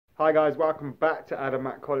Hi guys, welcome back to Adam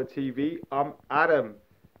McKola TV. I'm Adam.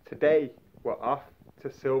 Today we're off to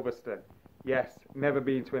Silverstone. Yes, never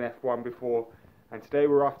been to an F1 before, and today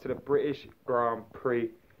we're off to the British Grand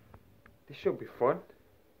Prix. This should be fun.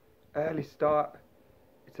 Early start.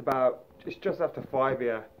 It's just after 5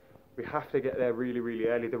 here. We have to get there really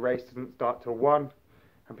early. The race doesn't start till 1,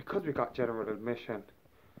 and because we got general admission,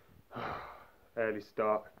 early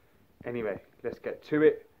start. Anyway, let's get to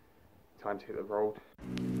it. Time to hit the road.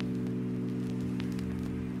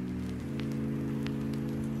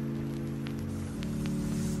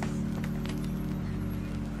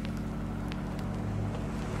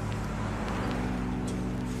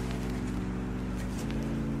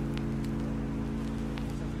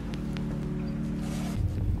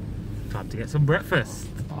 Time to get some breakfast.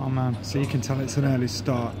 Oh man, so you can tell it's an early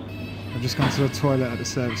start. I've just gone to the toilet at the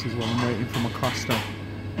services while I'm waiting for my Costa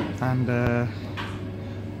and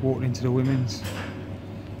walked into the women's.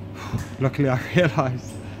 Luckily I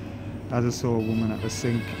realised as I saw a woman at the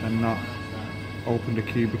sink and not opened a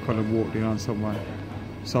cubicle and walked in on someone.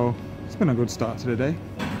 So it's been a good start to the day.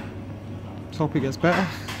 Let's hope it gets better.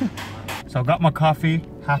 So I got my coffee,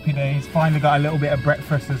 happy days. Finally got a little bit of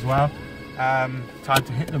breakfast as well. Time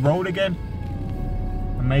to hit the road again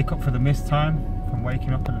and make up for the missed time from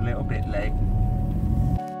waking up a little bit late.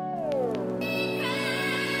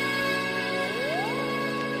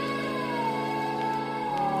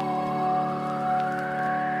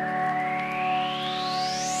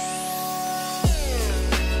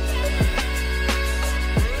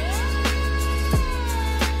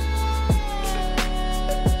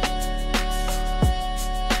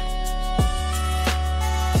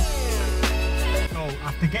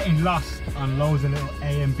 Getting lost on loads of little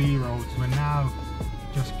A and B roads, we're now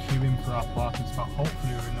just queuing for our parking spot.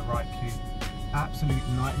 Hopefully we're in the right queue. Absolute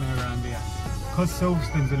nightmare around here. Because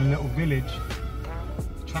Silverstone's in a little village,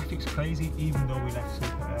 the traffic's crazy even though we left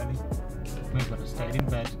super early. Maybe I'd have stayed in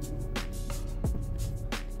bed.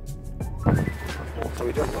 So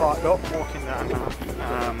we just parked up, walking down now.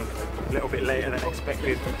 A little bit later than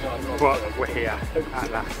expected, but we're here at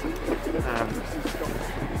last.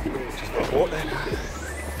 Just got to walk there now.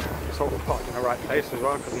 Just hope we're parked in the right place as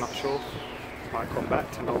well, because I'm not sure. Might come back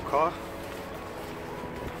to no car.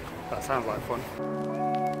 That sounds like fun.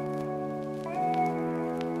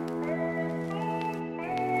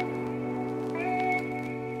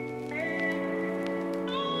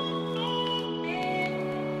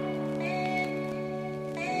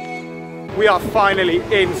 We are finally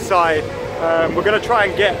inside. We're going to try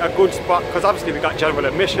and get a good spot, because obviously we got general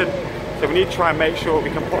admission, so we need to try and make sure we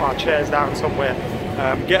can put our chairs down somewhere.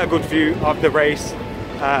 Get a good view of the race.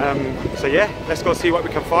 So yeah, let's go see what we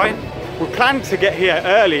can find. We planned to get here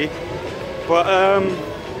early, but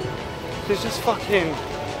it's just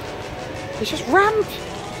rammed.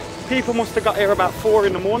 People must have got here about 4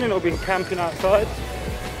 in the morning or been camping outside.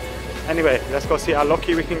 Anyway, let's go see how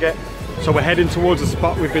lucky we can get. So we're heading towards the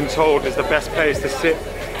spot we've been told is the best place to sit,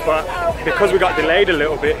 but because we got delayed a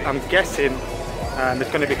little bit, I'm guessing it's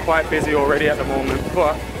going to be quite busy already at the moment.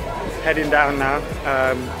 But heading down now,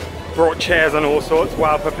 brought chairs and all sorts,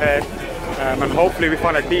 well prepared, and hopefully we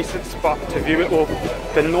find a decent spot to view it all.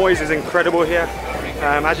 The noise is incredible here.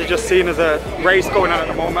 As you've just seen, there's a race going on at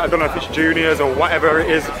the moment. I don't know if it's juniors or whatever it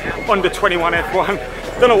is, under 21 F1,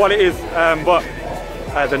 don't know what it is, but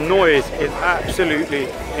the noise is absolutely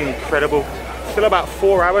incredible. Still about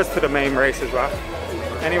 4 hours to the main race as well.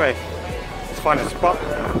 Anyway, let's find a spot.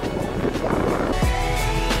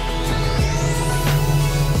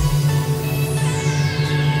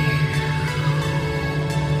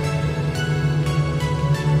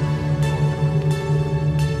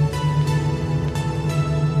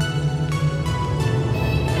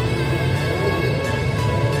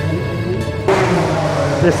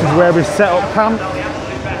 This is where we set up camp.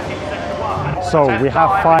 So we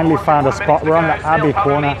have finally found a spot. We're on the Abbey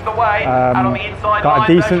corner. Got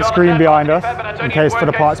a decent screen behind us in case for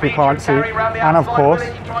the parts we can't see. And of course,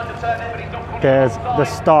 there's the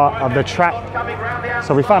start of the track.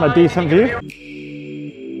 So we found a decent view.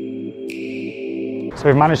 So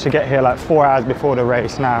we've managed to get here like 4 hours before the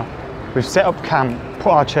race now. We've set up camp,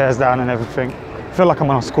 put our chairs down and everything. I feel like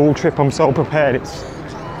I'm on a school trip. I'm so prepared. It's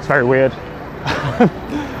very weird.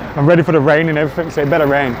 I'm ready for the rain and everything, so it better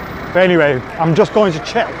rain. But anyway, I'm just going to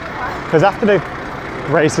check, because after the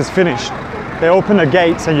race is finished, they open the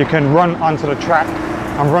gates and you can run onto the track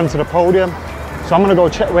and run to the podium. So I'm going to go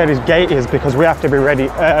check where this gate is, because we have to be ready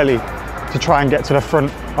early to try and get to the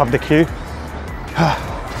front of the queue.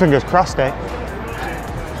 Fingers crossed, eh?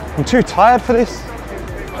 I'm too tired for this.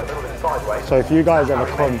 So if you guys ever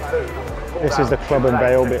come, this is the Club and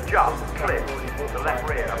Vale bit.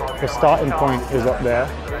 The starting point is up there,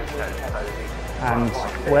 and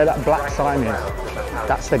where that black sign is,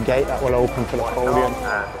 that's the gate that will open for the podium,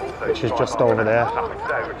 which is just over there.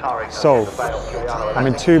 So I'm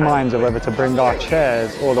in two minds of whether to bring our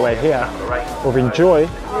chairs all the way here or enjoy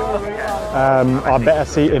our better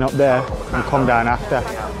seating up there and come down after.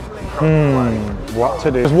 What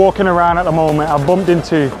to do? Just walking around at the moment, I've bumped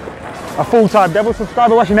into a full-time Devil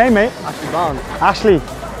subscriber. What's your name, mate? Ashley Barnes. Ashley,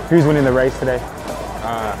 who's winning the race today?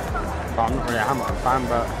 I'm not really a Hamilton fan,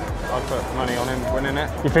 but I'd put money on him winning it.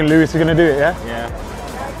 You think Lewis is going to do it, yeah?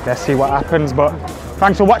 Yeah. Let's see what happens, but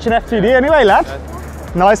thanks for watching FTD anyway, lad.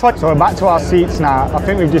 Nice one. So we're back to our seats now. I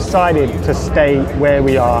think we've decided to stay where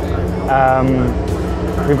we are.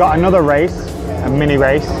 We've got another race, a mini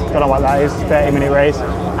race, don't know what that is, 30-minute race.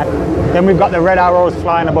 And then we've got the red arrows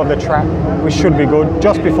flying above the track, which should be good,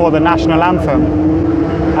 just before the national anthem.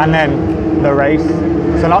 And then the race.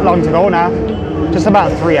 So not long to go now, just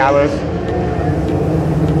about 3 hours.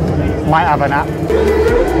 Might have a nap.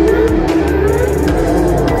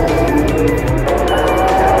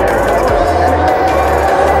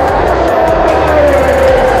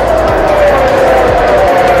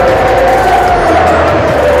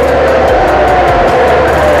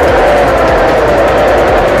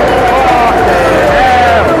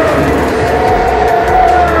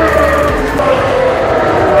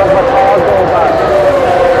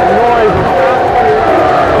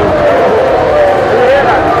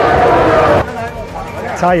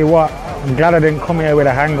 Tell you what, I'm glad I didn't come here with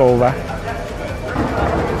a hangover.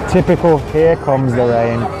 Typical, here comes the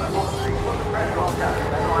rain.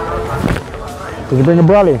 Did you bring a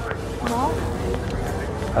brolly? No.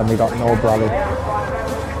 And we got no brolly.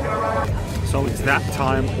 So it's that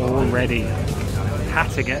time already.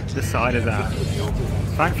 Had to get the siders out.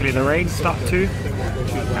 Thankfully the rain stopped too.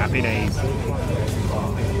 Happy days.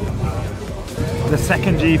 The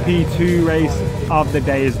second GP2 race of the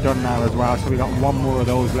day is done now as well, so we got one more of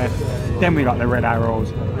those left. Then we got the red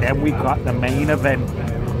arrows. Then we got the main event.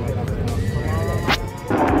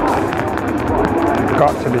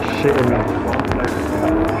 Got to be shitting me.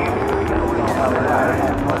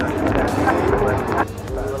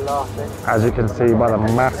 As you can see by the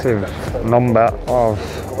massive number of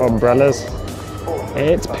umbrellas,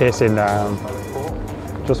 it's pissing down.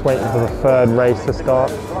 Just waiting for the third race to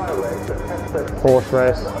start. Horse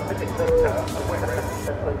race,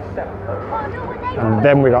 and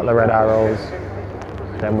then we got the red arrows,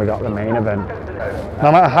 then we got the main event.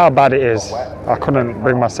 No matter how bad it is, I couldn't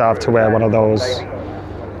bring myself to wear one of those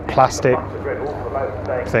plastic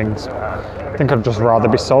things. I think I'd just rather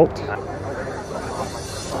be soaked.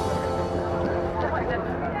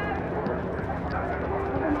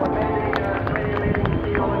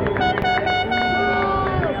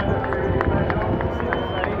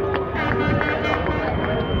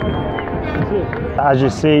 As you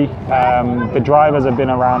see, the drivers have been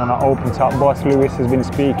around on an open top bus. Lewis has been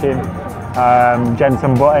speaking,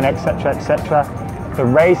 Jensen Button, etc, etc. The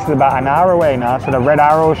race is about an hour away now, so the red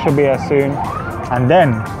arrows should be here soon. And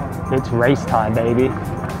then it's race time, baby.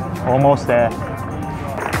 Almost there.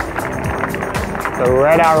 The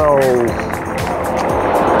red arrows.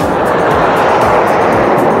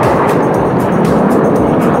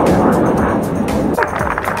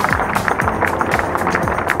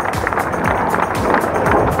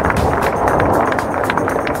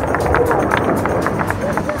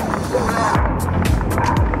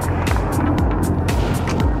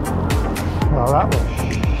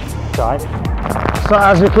 So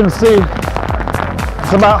as you can see,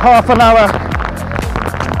 it's about half an hour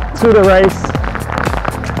to the race.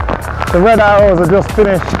 The red arrows are just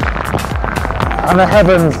finished and the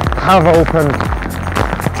heavens have opened.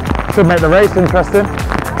 Should make the race interesting.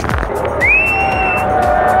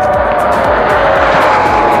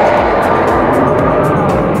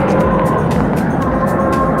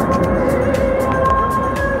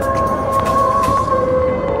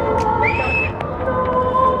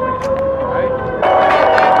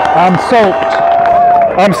 I'm soaked.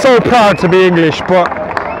 I'm so proud to be English, but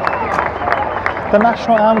the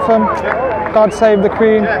national anthem, God Save the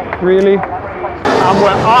Queen, really? And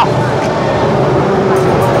we're off.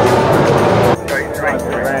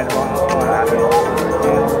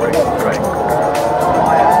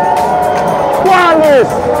 Wireless!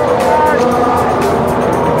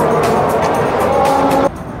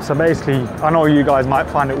 So basically, I know you guys might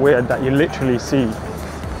find it weird that you literally see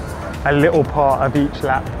a little part of each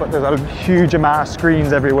lap, but there's a huge amount of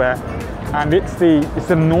screens everywhere, and it's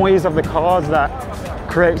the noise of the cars that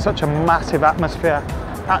creates such a massive atmosphere.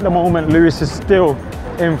 At the moment, Lewis is still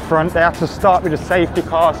in front. They had to start with a safety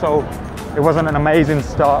car, so it wasn't an amazing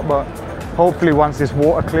start, but Hopefully once this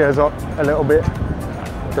water clears up a little bit,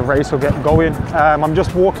 the race will get going. I'm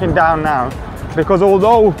just walking down now because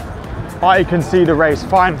although I can see the race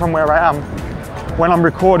fine from where I am, when I'm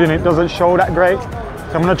recording it doesn't show that great.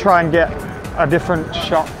 So I'm gonna try and get a different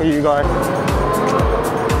shot for you guys.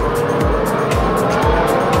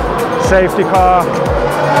 Safety car,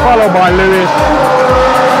 followed by Lewis,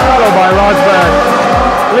 followed by Rosberg.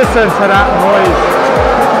 Listen to that noise.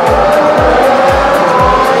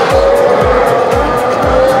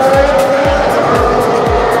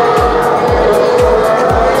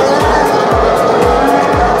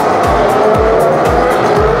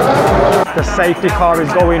 The safety car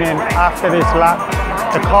is going in after this lap.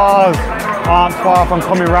 The cars aren't far from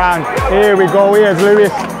coming round. Here we go, here's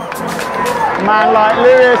Lewis. Man like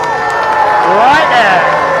Lewis, right there.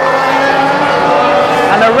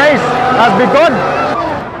 And the race has begun.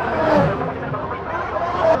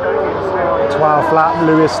 12th lap,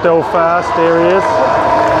 Lewis still first, here he is.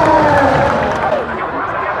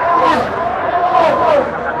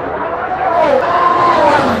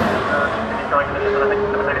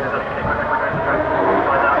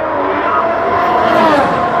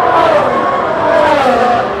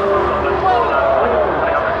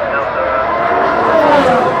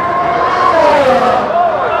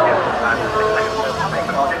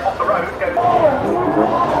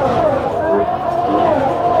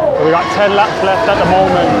 We got 10 laps left at the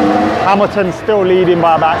moment. Hamilton's still leading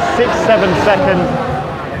by about 6-7 seconds.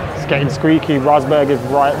 It's getting squeaky. Rosberg is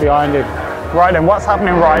right behind him. Right then, what's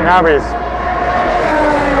happening right now is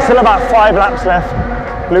still about 5 laps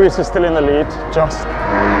left. Lewis is still in the lead, just.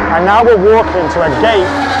 And now we're walking to a gate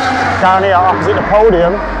down here opposite the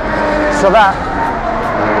podium, so that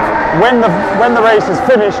when the race is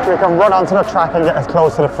finished, we can run onto the track and get as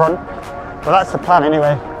close to the front. Well, that's the plan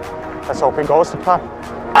anyway. Let's hope it goes to plan.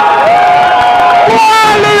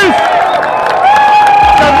 Lewis!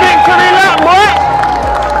 The victory lap, boy!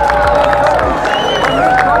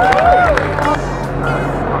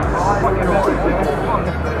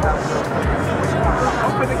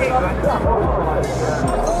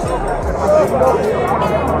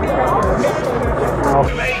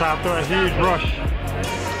 After a huge rush,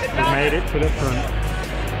 we made it to the front.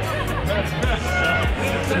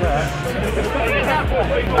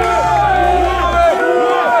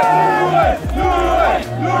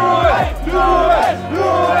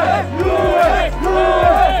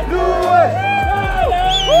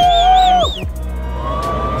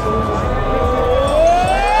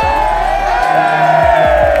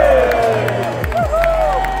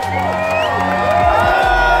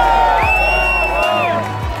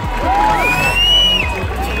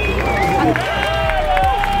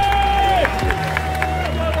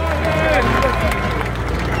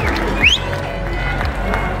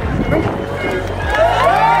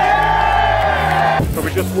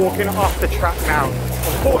 Just walking off the track now.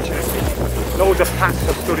 Unfortunately, loads of packs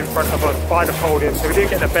have stood in front of us by the podium, so we didn't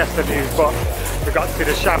get the best of views, but we got to see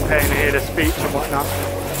the champagne here, the speech and whatnot.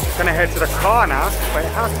 Gonna head to the car now, but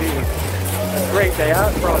it has been a great day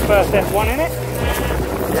out for our first F1 in it.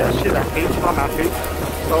 Yeah, she's happy, I'm happy.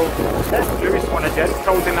 So, yeah, Lewis won again,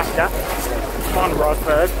 closing that gap on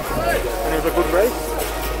Rosberg, and it was a good race.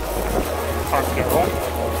 Time to get home.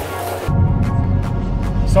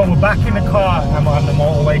 So we're back in the car and we're on the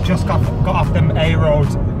motorway, just got off them A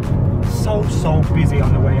roads. So busy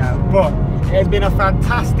on the way out. But it has been a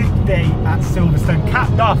fantastic day at Silverstone,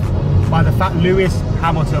 capped off by the fact Lewis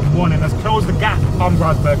Hamilton won and has closed the gap on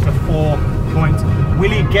Rosberg to 4 points.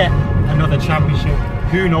 Will he get another championship?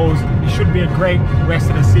 Who knows? It should be a great rest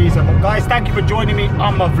of the season. But guys, thank you for joining me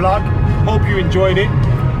on my vlog. Hope you enjoyed it.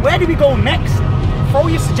 Where do we go next? Throw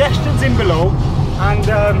your suggestions in below. And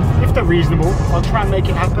if they're reasonable, I'll try and make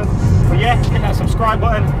it happen. But yeah, hit that subscribe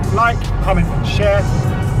button, like, comment, share.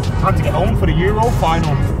 Time to get home for the Euro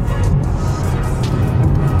final.